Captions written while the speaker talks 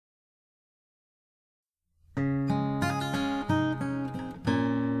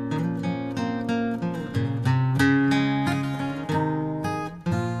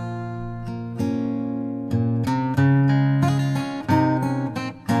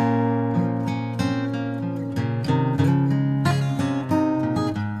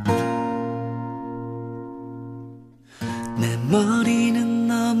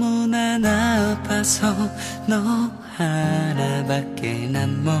있어. 너 하나밖에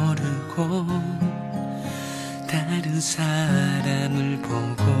난 모르고 다른 사람을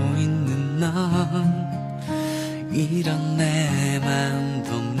보고 있는 넌 이런 내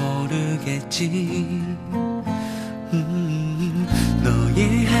마음도 모르겠지.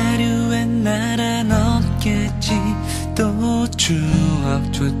 너의 하루엔 나란 없겠지. 또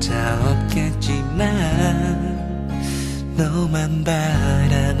추억조차 없겠지만 너만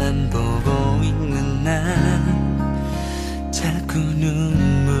바라만 보고 있는 난 자꾸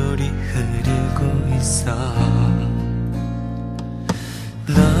눈물이 흐르고 있어.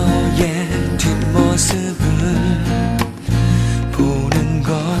 너의 뒷모습을 보는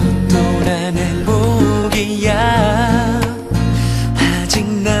것도 난 행복이야. 아직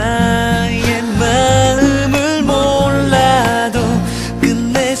나의 마음을 몰라도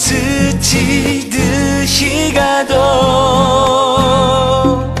끝내 스치듯이 가도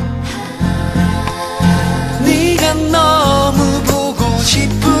네가 너무 보고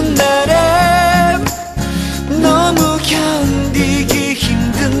싶은 날에 너무 견디기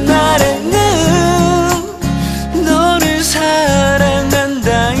힘든 날에는 너를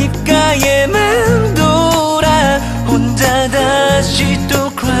사랑한다 입가에 맴돌아 혼자 다시 또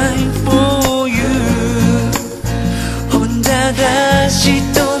cry for you. 혼자 다시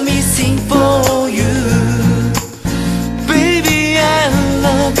또 missing for you. Baby I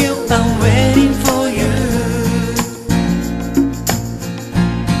love you, I'm waiting for you.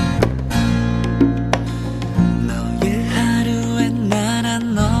 너의 하루엔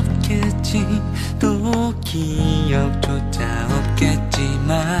나란 없겠지. 또 기억조차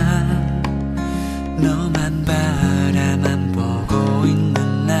없겠지만 너만 바라만 보고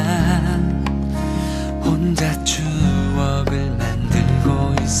있는 난 혼자 추억을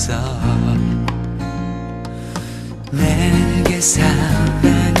만들고 있어. 내게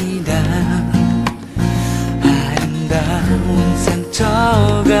사랑이란 아름다운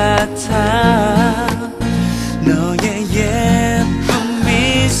상처 같아. 너의 예쁜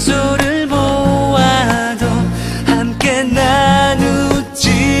미소를 보아도 함께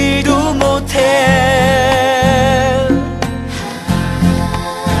나누지도 못해.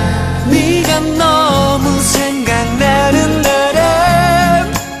 네가 너무 생각나는 날에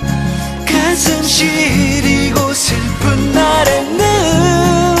가슴 시리고 슬픈 날에는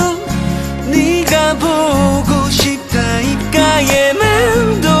네가 보고 싶다 입가에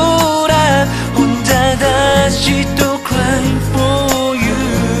맴돌아 혼자 다시 또